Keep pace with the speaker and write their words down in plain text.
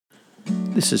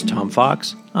This is Tom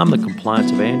Fox. I'm the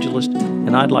Compliance Evangelist,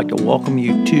 and I'd like to welcome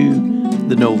you to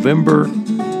the November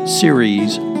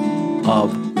series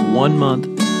of 1 month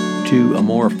to a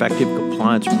more effective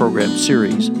compliance program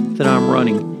series that I'm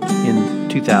running in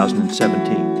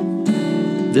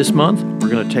 2017. This month, we're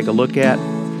going to take a look at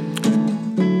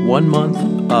 1 month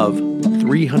of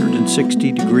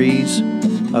 360 degrees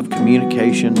of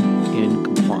communication in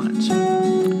compliance.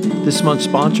 This month's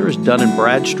sponsor is Dun &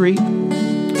 Bradstreet.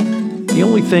 The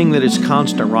only thing that is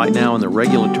constant right now in the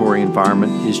regulatory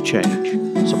environment is change.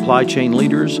 Supply chain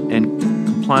leaders and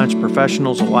compliance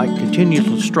professionals alike continue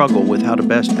to struggle with how to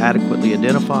best adequately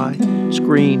identify,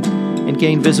 screen, and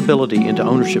gain visibility into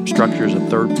ownership structures of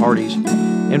third parties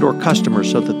and or customers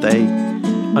so that they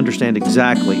understand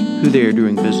exactly who they are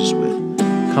doing business with.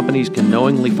 Companies can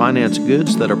knowingly finance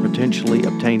goods that are potentially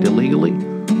obtained illegally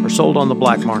or sold on the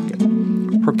black market.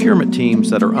 Procurement teams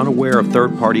that are unaware of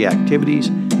third-party activities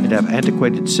and have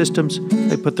antiquated systems,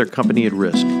 they put their company at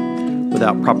risk.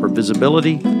 Without proper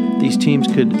visibility, these teams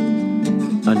could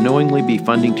unknowingly be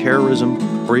funding terrorism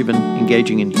or even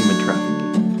engaging in human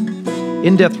trafficking.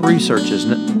 In-depth research is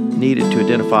needed to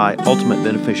identify ultimate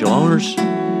beneficial owners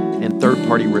and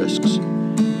third-party risks.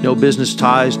 No business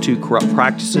ties to corrupt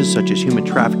practices such as human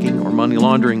trafficking or money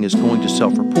laundering is going to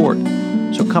self-report,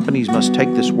 so companies must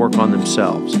take this work on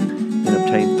themselves and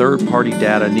obtain third-party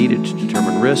data needed to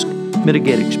determine risk,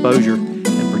 mitigate exposure,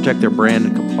 and protect their brand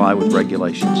and comply with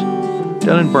regulations.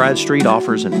 Dun & Bradstreet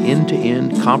offers an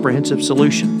end-to-end comprehensive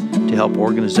solution to help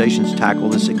organizations tackle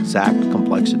this exact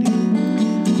complexity.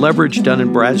 Leverage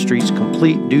Dun & Bradstreet's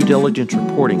complete due diligence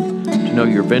reporting to know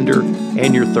your vendor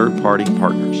and your third-party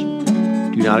partners.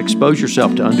 Do not expose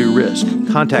yourself to undue risk.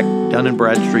 Contact Dun &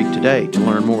 Bradstreet today to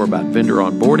learn more about vendor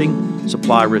onboarding,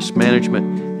 supply risk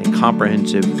management, and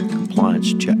comprehensive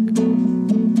compliance check.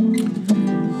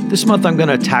 This month I'm going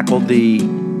to tackle the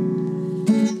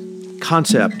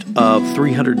concept of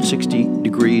 360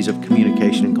 degrees of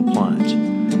communication and compliance.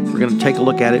 We're going to take a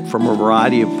look at it from a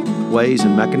variety of ways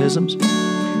and mechanisms.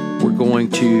 We're going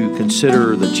to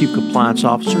consider the Chief Compliance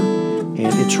Officer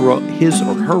and his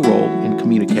or her role in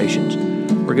communications.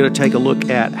 We're going to take a look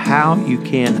at how you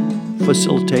can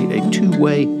facilitate a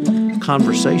two-way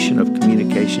conversation of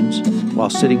communications while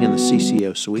sitting in the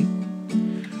CCO suite.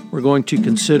 We're going to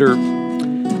consider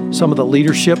some of the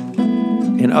leadership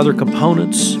and other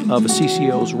components of a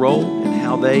CCO's role and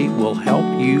how they will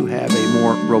help you have a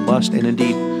more robust and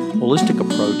indeed holistic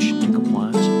approach to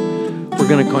compliance. We're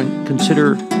going to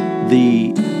consider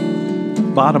the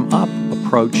bottom-up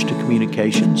approach to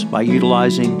communications by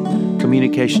utilizing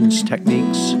communications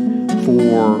techniques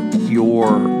for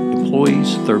your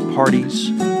employees, third parties,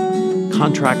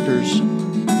 contractors,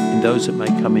 and those that may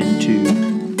come into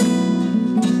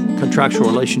contractual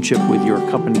relationship with your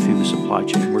company through the supply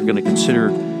chain. We're going to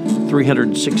consider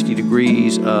 360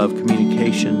 degrees of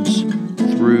communications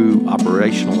through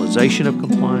operationalization of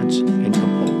compliance and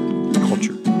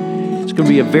culture. It's going to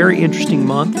be a very interesting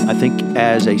month. I think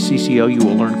as a CCO, you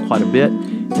will learn quite a bit.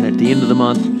 And at the end of the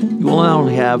month, you will not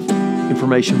only have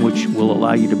information which will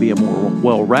allow you to be a more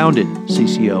well-rounded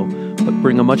CCO, but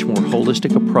bring a much more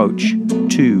holistic approach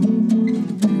to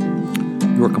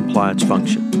your compliance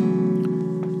function.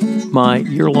 My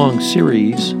year-long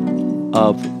series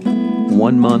of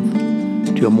 1 month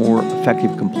to a more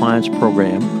effective compliance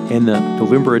program and the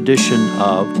November edition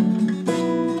of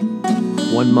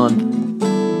 1 month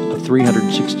of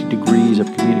 360 degrees of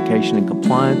communication and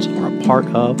compliance are a part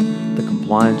of the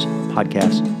Compliance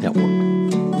Podcast Network.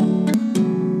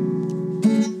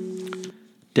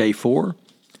 Day 4,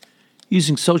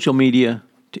 using social media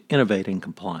to innovate in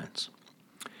compliance.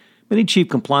 Many chief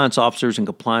compliance officers and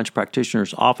compliance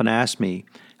practitioners often ask me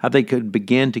how they could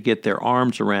begin to get their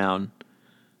arms around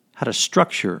how to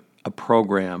structure a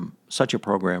program, such a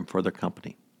program for their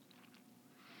company.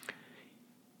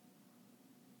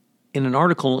 In an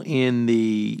article in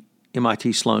the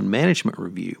MIT Sloan Management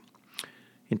Review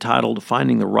entitled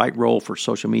Finding the Right Role for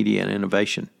Social Media and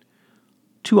Innovation,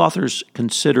 two authors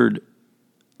considered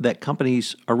that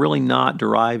companies are really not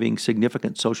deriving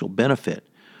significant social benefit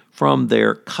from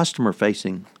their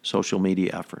customer-facing social media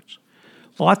efforts.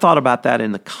 Well, I thought about that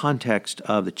in the context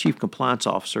of the Chief Compliance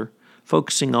Officer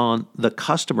focusing on the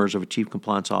customers of a Chief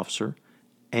Compliance Officer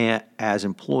as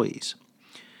employees.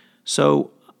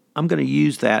 So I'm going to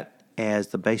use that as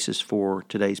the basis for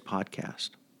today's podcast.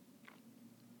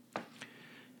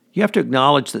 You have to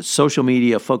acknowledge that social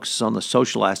media focuses on the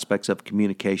social aspects of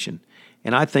communication,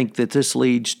 and I think that this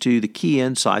leads to the key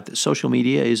insight that social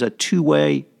media is a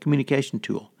two-way communication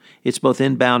tool. It's both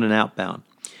inbound and outbound,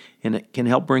 and it can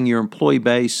help bring your employee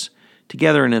base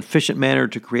together in an efficient manner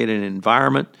to create an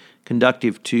environment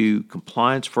conducive to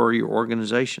compliance for your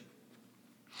organization.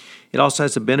 It also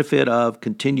has the benefit of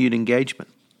continued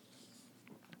engagement.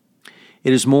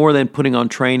 It is more than putting on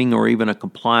training or even a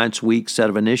compliance week set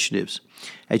of initiatives,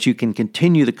 as you can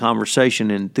continue the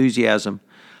conversation and enthusiasm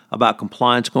about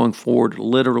compliance going forward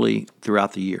literally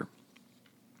throughout the year.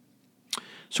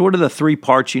 So what are the 3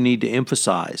 parts you need to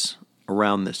emphasize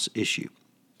around this issue?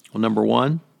 Well, number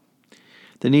 1,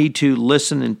 the need to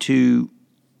listen and to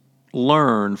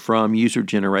learn from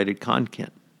user-generated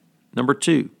content. Number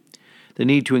 2, the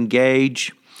need to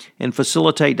engage and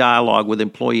facilitate dialogue with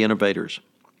employee innovators.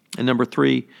 And number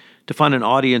 3, to find an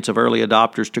audience of early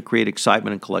adopters to create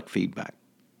excitement and collect feedback.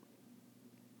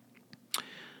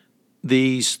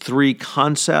 These 3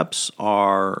 concepts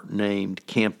are named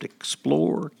Camp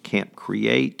Explore, Camp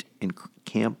Create, and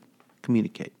Camp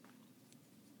Communicate.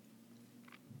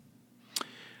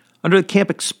 Under the Camp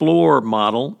Explore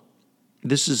model,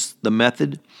 this is the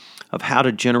method of how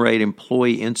to generate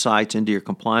employee insights into your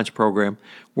compliance program,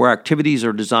 where activities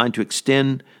are designed to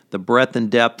extend the breadth and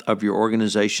depth of your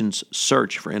organization's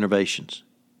search for innovations,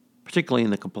 particularly in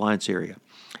the compliance area.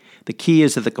 The key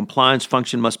is that the compliance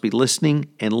function must be listening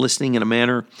in a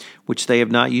manner which they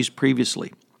have not used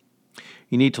previously.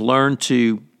 You need to learn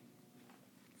to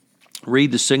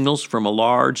read the signals from a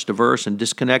large, diverse, and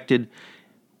disconnected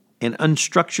and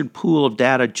unstructured pool of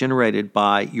data generated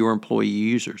by your employee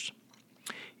users.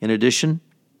 In addition,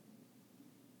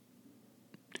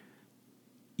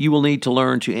 you will need to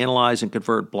learn to analyze and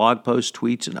convert blog posts,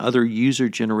 tweets, and other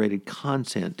user-generated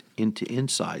content into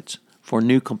insights for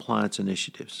new compliance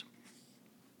initiatives.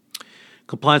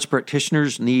 Compliance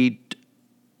practitioners need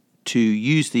to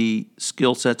use the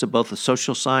skill sets of both a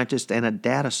social scientist and a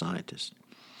data scientist.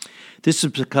 This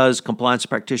is because compliance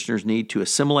practitioners need to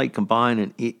assimilate, combine,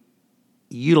 and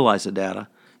utilize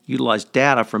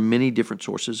data from many different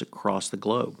sources across the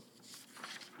globe.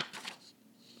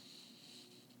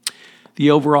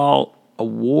 The overall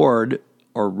reward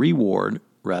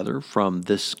from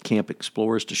this Camp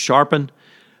Explore is to sharpen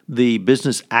the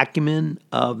business acumen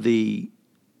of the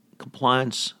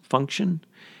compliance function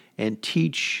and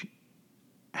teach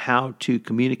how to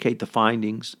communicate the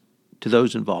findings to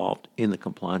those involved in the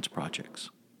compliance projects.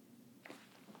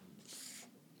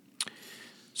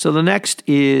 So the next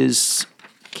is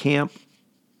Camp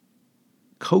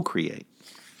Co-Create.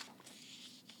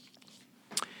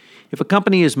 If a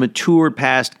company has matured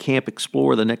past Camp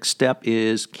Explore, the next step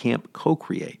is Camp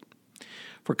Co-Create.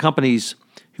 For companies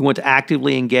who want to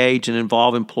actively engage and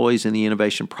involve employees in the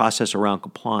innovation process around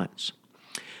compliance,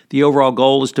 the overall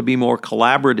goal is to be more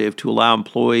collaborative, to allow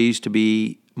employees to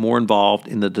be more involved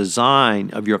in the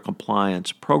design of your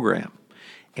compliance program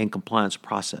and compliance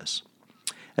process.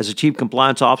 As a chief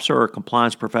compliance officer or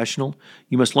compliance professional,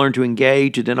 you must learn to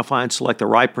engage, identify, and select the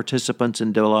right participants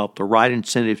and develop the right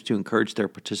incentives to encourage their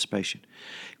participation.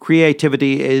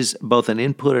 Creativity is both an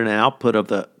input and an output of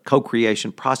the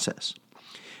co-creation process.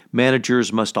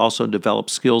 Managers must also develop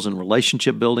skills in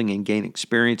relationship building and gain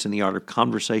experience in the art of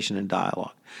conversation and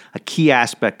dialogue, a key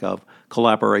aspect of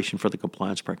collaboration for the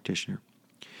compliance practitioner.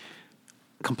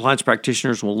 Compliance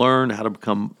practitioners will learn how to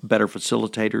become better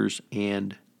facilitators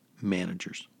and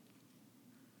managers.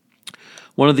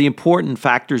 One of the important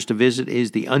factors to visit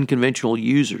is the unconventional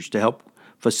users to help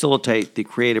facilitate the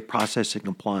creative process in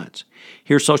compliance.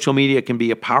 Here, social media can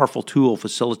be a powerful tool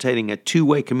facilitating a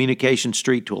two-way communication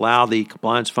street to allow the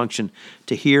compliance function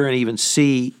to hear and even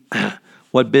see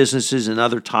what businesses and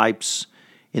other types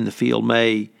in the field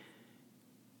may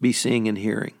be seeing and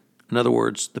hearing. In other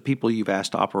words, the people you've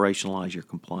asked to operationalize your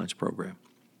compliance program.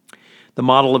 The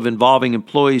model of involving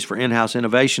employees for in-house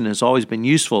innovation has always been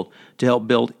useful to help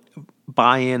build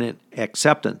buy-in and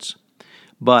acceptance,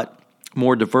 but the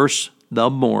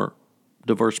more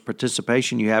diverse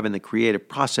participation you have in the creative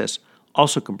process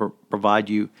also can provide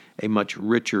you a much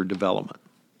richer development.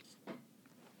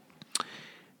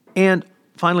 And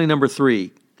finally, number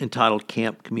 3, entitled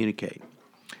Camp Communicate.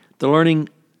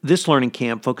 This learning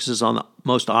camp focuses on the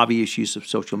most obvious use of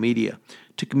social media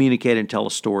to communicate and tell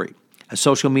a story. As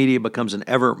social media becomes an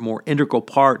ever more integral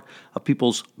part of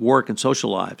people's work and social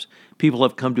lives, people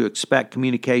have come to expect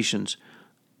communications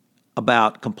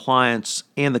about compliance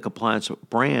and the compliance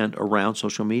brand around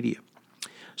social media.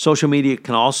 Social media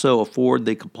can also afford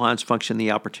the compliance function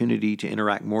the opportunity to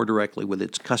interact more directly with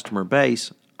its customer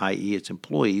base, i.e. its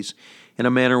employees, in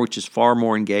a manner which is far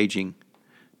more engaging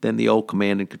than the old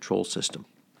command and control system.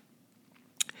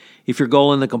 If your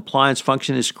goal in the compliance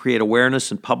function is to create awareness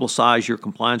and publicize your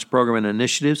compliance program and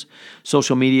initiatives,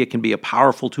 social media can be a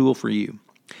powerful tool for you.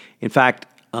 In fact,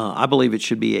 I believe it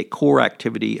should be a core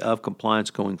activity of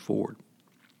compliance going forward.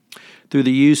 Through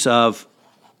the use of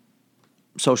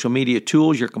social media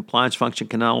tools, your compliance function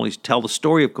can not only tell the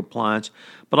story of compliance,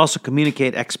 but also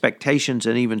communicate expectations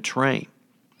and even train.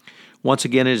 Once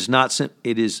again,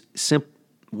 it is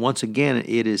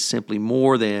simply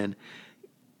more than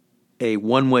a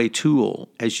one-way tool,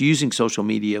 as using social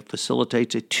media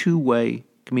facilitates a two-way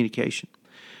communication.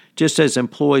 Just as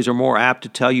employees are more apt to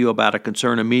tell you about a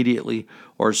concern immediately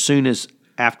or as soon as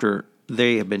after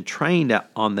they have been trained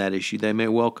on that issue, they may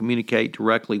well communicate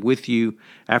directly with you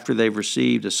after they've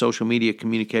received a social media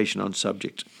communication on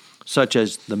subjects, such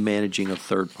as the managing of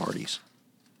third parties.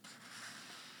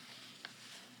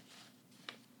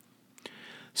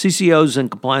 CCOs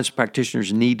and compliance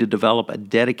practitioners need to develop a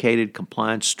dedicated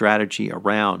compliance strategy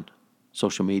around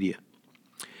social media,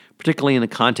 particularly in the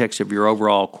context of your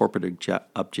overall corporate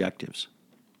objectives.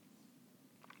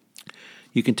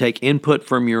 You can take input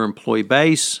from your employee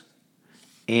base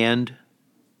and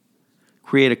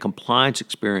create a compliance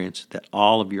experience that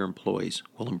all of your employees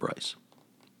will embrace.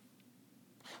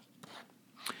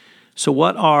 So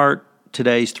what are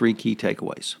today's 3 key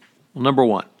takeaways? Well, number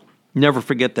 1, never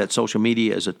forget that social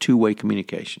media is a two-way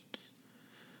communication.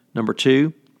 Number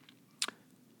 2,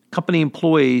 company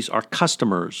employees are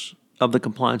customers of the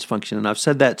compliance function. And I've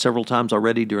said that several times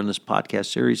already during this podcast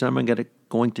series. I'm going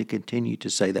to continue to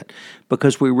say that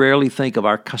because we rarely think of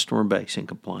our customer base in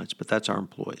compliance, but that's our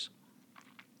employees.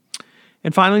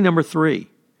 And finally, number 3,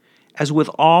 as with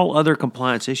all other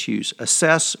compliance issues,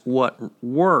 assess what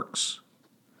works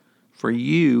for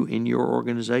you in your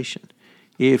organization.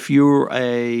 If you're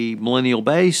a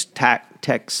millennial-based,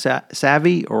 tech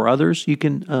savvy, or others, you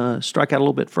can strike out a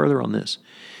little bit further on this.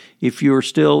 If you're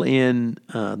still in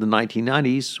the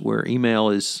 1990s, where email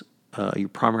is your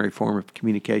primary form of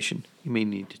communication, you may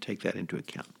need to take that into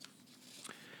account.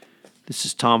 This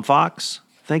is Tom Fox.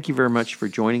 Thank you very much for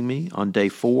joining me on day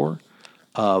 4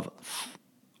 of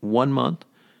 1 month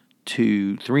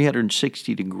to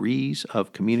 360 degrees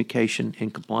of communication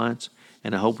in compliance,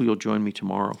 and I hope you'll join me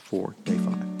tomorrow for day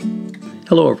 5.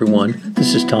 Hello, everyone.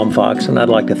 This is Tom Fox, and I'd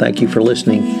like to thank you for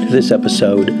listening to this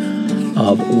episode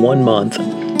of 1 month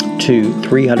to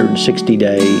 360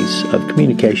 days of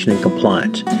communication and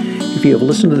compliance. If you have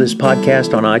listened to this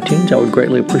podcast on iTunes, I would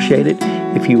greatly appreciate it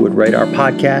if you would rate our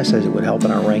podcast, as it would help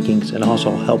in our rankings and also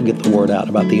help get the word out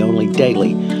about the only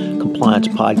daily compliance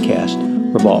podcast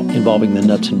involving the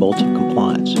nuts and bolts of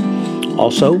compliance.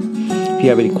 Also, if you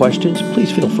have any questions,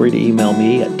 please feel free to email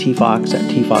me at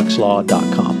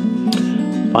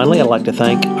tfox@tfoxlaw.com. Finally, I'd like to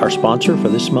thank our sponsor for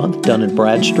this month, Dun &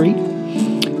 Bradstreet.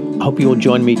 I hope you will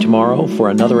join me tomorrow for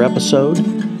another episode.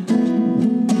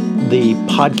 The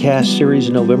podcast series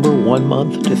in November, 1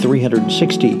 month to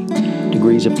 360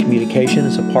 degrees of communication,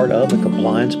 is a part of the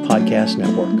Compliance Podcast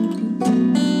Network.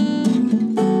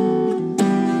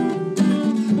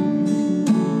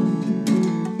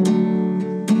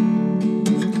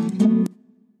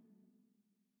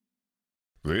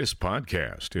 This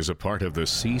podcast is a part of the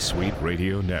C-Suite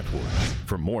Radio Network.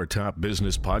 For more top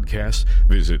business podcasts,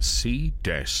 visit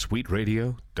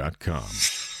c-suiteradio.com.